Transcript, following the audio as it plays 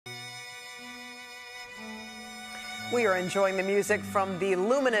We are enjoying the music from the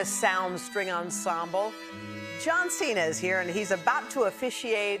Luminous Sound String Ensemble. John Cena is here, and he's about to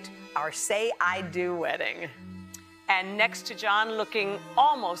officiate our Say I Do wedding. And next to John, looking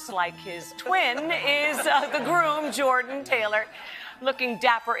almost like his twin, is the groom, Jordan Taylor, looking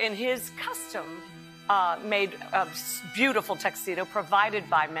dapper in his custom-made beautiful tuxedo provided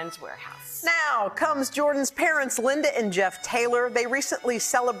by Men's Warehouse. Now comes Jordan's parents, Linda and Jeff Taylor. They recently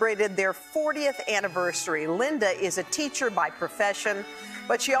celebrated their 40th anniversary. Linda is a teacher by profession,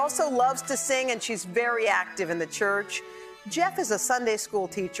 but she also loves to sing, and she's very active in the church. Jeff is a Sunday school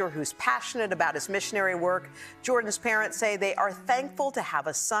teacher who's passionate about his missionary work. Jordan's parents say they are thankful to have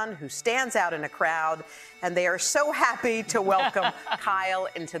a son who stands out in a crowd, and they are so happy to welcome Kyle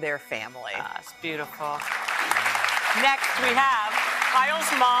into their family. It's beautiful. Next, we have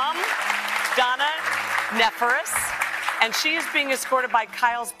Kyle's mom, Donna Neferis, and she is being escorted by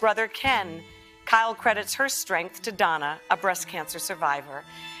Kyle's brother, Ken. Kyle credits her strength to Donna, a breast cancer survivor.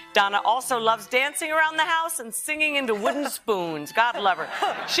 Donna also loves dancing around the house and singing into wooden spoons. God love her.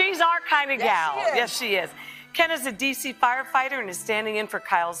 She's our kind of gal. Yes, she is. Ken is a DC firefighter and is standing in for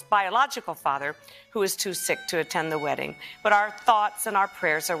Kyle's biological father, who is too sick to attend the wedding. But our thoughts and our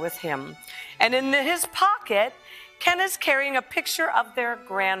prayers are with him. And in his pocket, Ken is carrying a picture of their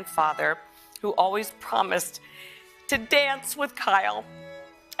grandfather, who always promised to dance with Kyle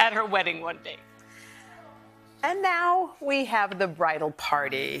at her wedding one day. And now we have the bridal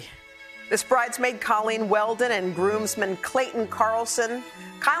party. This bridesmaid, Colleen Weldon, and groomsman Clayton Carlson.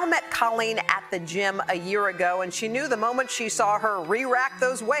 Kyle met Colleen at the gym a year ago, and she knew the moment she saw her re-rack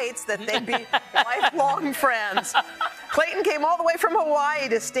those weights that they'd be lifelong friends. Clayton came all the way from Hawaii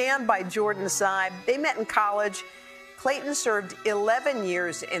to stand by Jordan's side. They met in college. Clayton served 11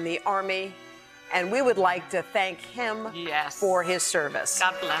 years in the Army, and we would like to thank him for his service.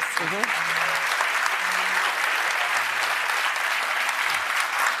 God bless him.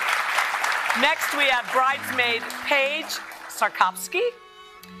 Next, we have bridesmaid Paige Sarkovsky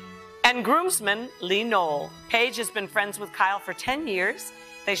and groomsman Lee Knoll. Paige has been friends with Kyle for 10 years.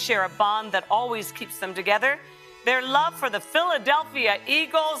 They share a bond that always keeps them together. Their love for the Philadelphia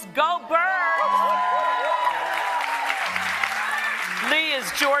Eagles. Go Birds! Lee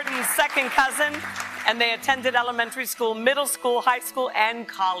is Jordan's second cousin, and they attended elementary school, middle school, high school, and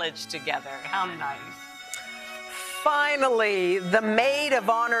college together. How nice. Finally, the maid of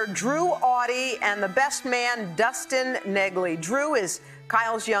honor, Drew Audie, and the best man, Dustin Negley. Drew is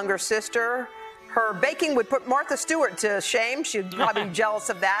Kyle's younger sister. Her baking would put Martha Stewart to shame. She'd probably be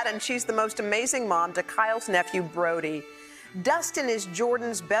jealous of that. And she's the most amazing mom to Kyle's nephew, Brody. Dustin is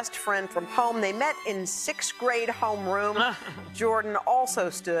Jordan's best friend from home. They met in 6th grade homeroom. Jordan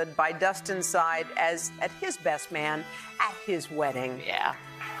also stood by Dustin's side as his best man at his wedding. Yeah.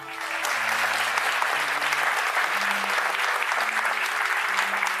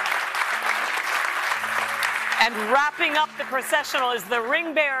 And wrapping up the processional is the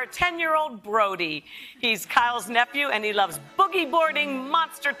ring bearer, 10-year-old Brody. He's Kyle's nephew, and he loves boogie boarding,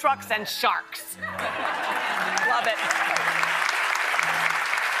 monster trucks, and sharks. Love it.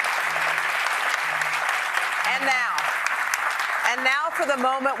 And now for the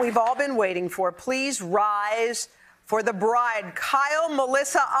moment we've all been waiting for. Please rise for the bride, Kyle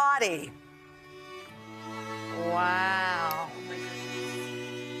Melissa Audie. Wow.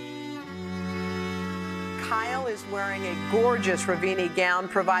 Kyle is wearing a gorgeous Ravini gown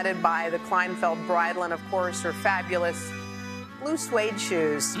provided by the Kleinfeld Bridal, and of course her fabulous blue suede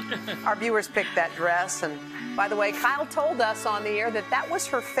shoes. Our viewers picked that dress, and by the way, Kyle told us on the air that that was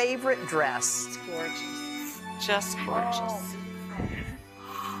her favorite dress. It's gorgeous. Just gorgeous.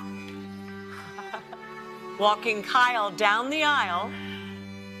 Walking Kyle down the aisle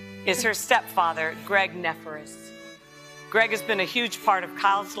is her stepfather, Greg Neferis. Greg has been a huge part of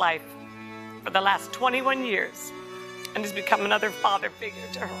Kyle's life for the last 21 years and has become another father figure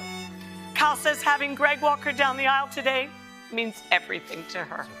to her. Kyle says having Greg walk her down the aisle today means everything to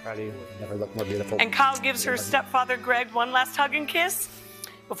her. So proud of you. Never looked more beautiful. And Kyle gives her stepfather Greg one last hug and kiss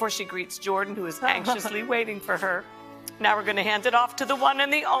before she greets Jordan, who is anxiously waiting for her. Now we're going to hand it off to the one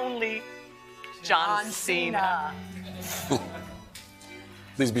and the only John Cena.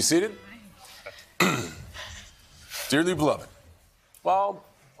 Please be seated. Dearly beloved, well,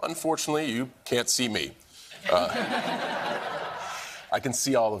 unfortunately, you can't see me. I can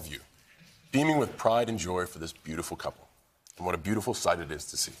see all of you, beaming with pride and joy for this beautiful couple. And what a beautiful sight it is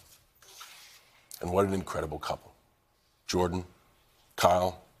to see. And what an incredible couple. Jordan,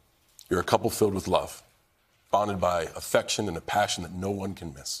 Kyle, you're a couple filled with love, bonded by affection and a passion that no one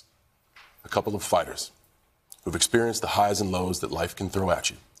can miss. A couple of fighters who've experienced the highs and lows that life can throw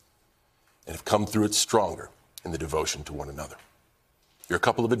at you and have come through it stronger in the devotion to one another. You're a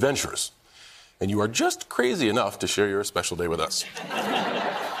couple of adventurers, and you are just crazy enough to share your special day with us.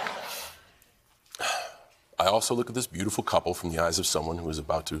 I also look at this beautiful couple from the eyes of someone who is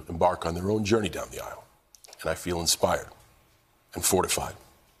about to embark on their own journey down the aisle, and I feel inspired and fortified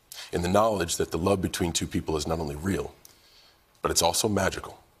in the knowledge that the love between two people is not only real, but it's also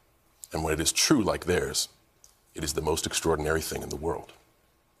magical. And when it is true like theirs, it is the most extraordinary thing in the world.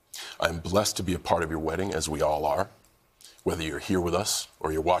 I am blessed to be a part of your wedding, as we all are, whether you're here with us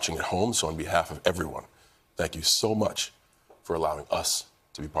or you're watching at home. So on behalf of everyone, thank you so much for allowing us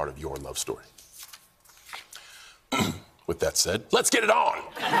to be part of your love story. With that said, let's get it on.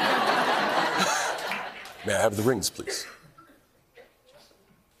 May I have the rings, please?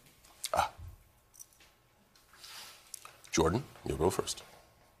 Jordan, you'll go first.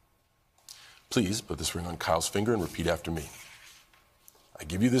 Please put this ring on Kyle's finger and repeat after me. I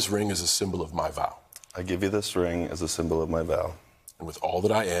give you this ring as a symbol of my vow. I give you this ring as a symbol of my vow. And with all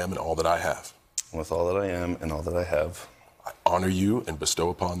that I am and all that I have. And with all that I am and all that I have. I honor you and bestow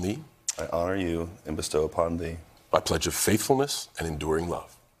upon thee. I honor you and bestow upon thee. My pledge of faithfulness and enduring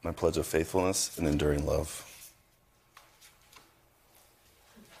love. My pledge of faithfulness and enduring love.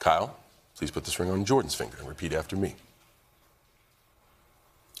 Kyle, please put this ring on Jordan's finger and repeat after me.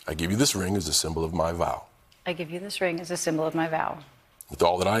 I give you this ring as a symbol of my vow. I give you this ring as a symbol of my vow. With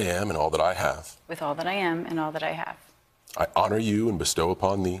all that I am and all that I have. With all that I am and all that I have. I honor you and bestow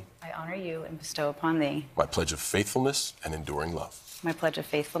upon thee. I honor you and bestow upon thee. My pledge of faithfulness and enduring love. My pledge of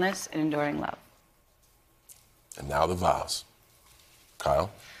faithfulness and enduring love. And now the vows.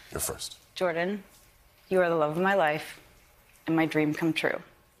 Kyle, you're first. Jordan, you are the love of my life and my dream come true.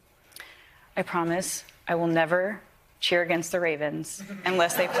 I promise I will never cheer against the Ravens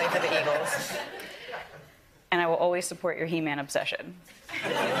unless they play for the Eagles. And I will always support your He-Man obsession.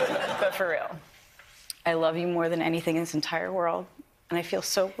 But for real, I love you more than anything in this entire world, and I feel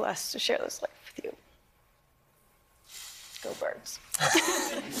so blessed to share this life with you. Go Birds.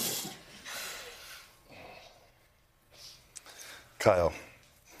 Kyle,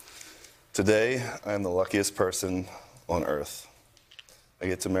 today I am the luckiest person on earth. I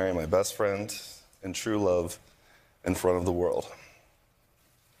get to marry my best friend and true love in front of the world.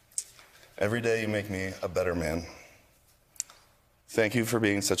 Every day you make me a better man. Thank you for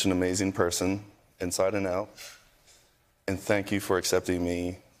being such an amazing person, inside and out. And thank you for accepting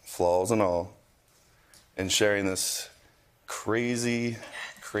me, flaws and all, and sharing this crazy,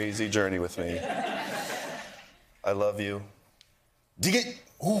 crazy journey with me. I love you. Dig it?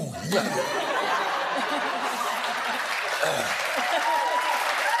 Ooh, yeah.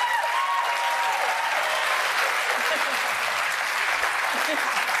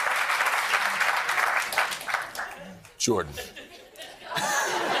 Jordan.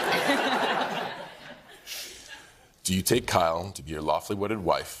 Do you take Kyle to be your lawfully wedded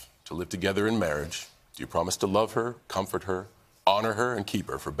wife, to live together in marriage? Do you promise to love her, comfort her, honor her, and keep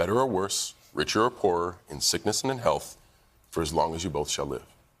her for better or worse, richer or poorer, in sickness and in health, for as long as you both shall live?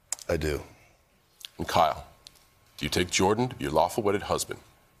 I do. And Kyle, do you take Jordan to be your lawful wedded husband,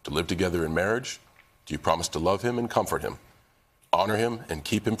 to live together in marriage? Do you promise to love him and comfort him, honor him and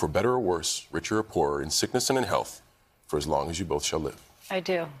keep him for better or worse, richer or poorer, in sickness and in health, for as long as you both shall live? I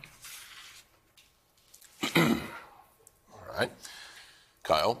do. All right.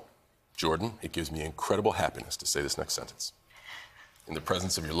 Kyle, Jordan, it gives me incredible happiness to say this next sentence. In the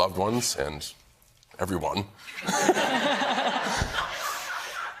presence of your loved ones and everyone,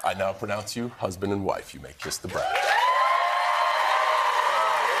 I now pronounce you husband and wife. You may kiss the bride.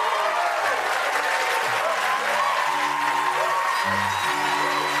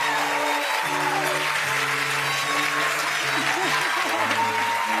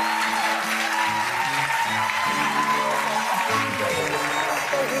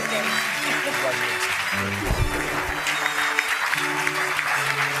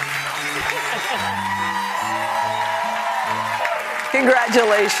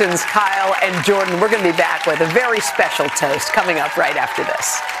 Congratulations, Kyle and Jordan. We're going to be back with a very special toast coming up right after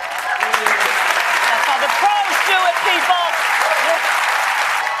this. That's how the pros do it, people.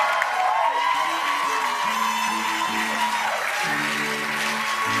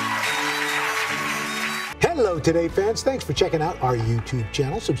 Hello, Today fans. Thanks for checking out our YouTube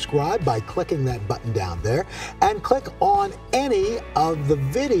channel. Subscribe by clicking that button down there and click on any of the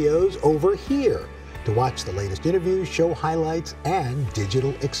videos over here to watch the latest interviews, show highlights, and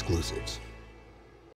digital exclusives.